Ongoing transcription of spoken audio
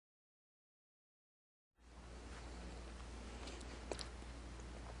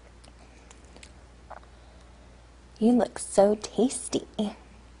You look so tasty. I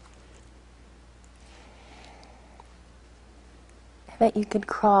bet you could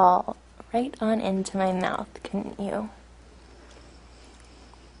crawl right on into my mouth, couldn't you?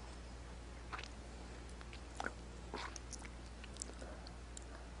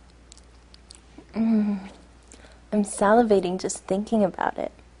 I'm salivating just thinking about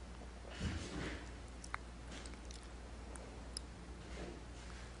it.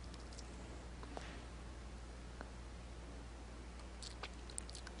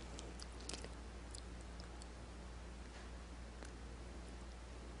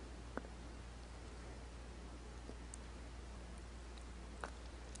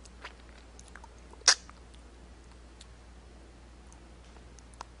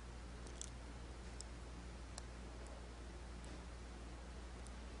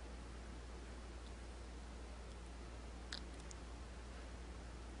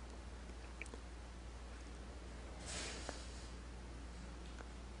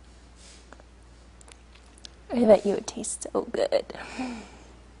 I bet you would taste so good.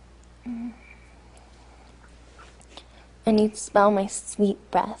 And you'd smell my sweet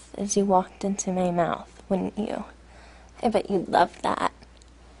breath as you walked into my mouth, wouldn't you? I bet you'd love that.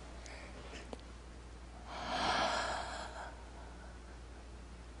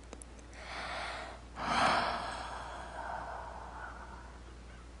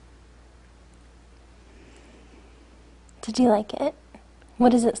 Did you like it?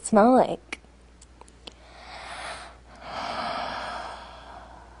 What does it smell like?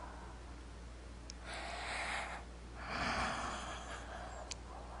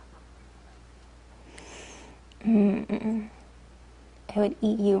 I would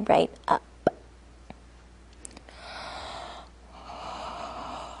eat you right up.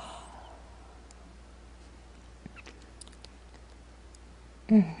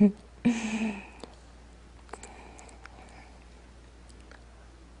 I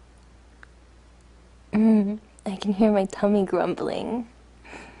can hear my tummy grumbling.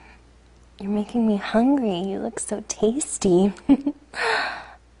 You're making me hungry. You look so tasty. I'm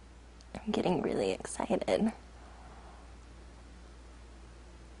getting really excited.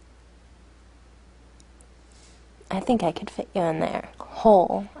 I think I could fit you in there,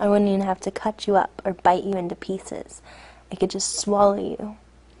 whole. I wouldn't even have to cut you up or bite you into pieces. I could just swallow you.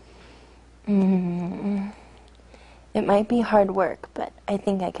 It might be hard work, but I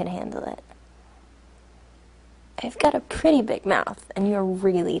think I could handle it. I've got a pretty big mouth, and you're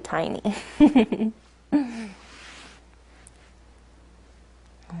really tiny.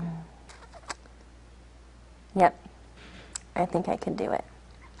 Yep, I think I could do it.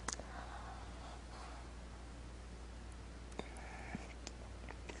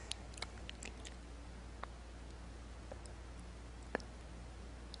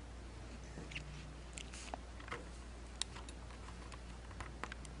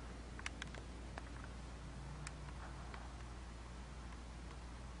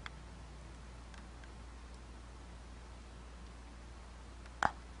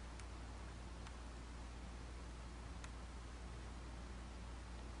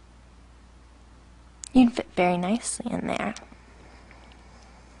 You'd fit very nicely in there.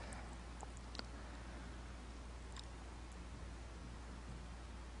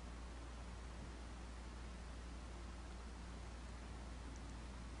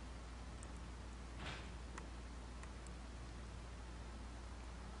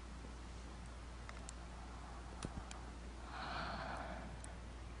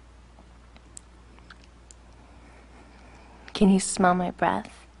 Can you smell my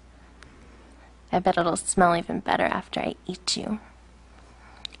breath? I bet it'll smell even better after I eat you.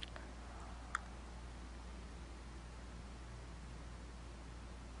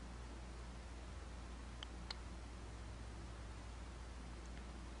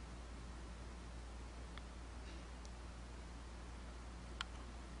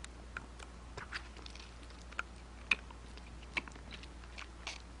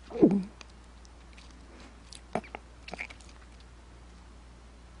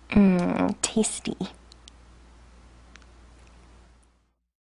 Tasty.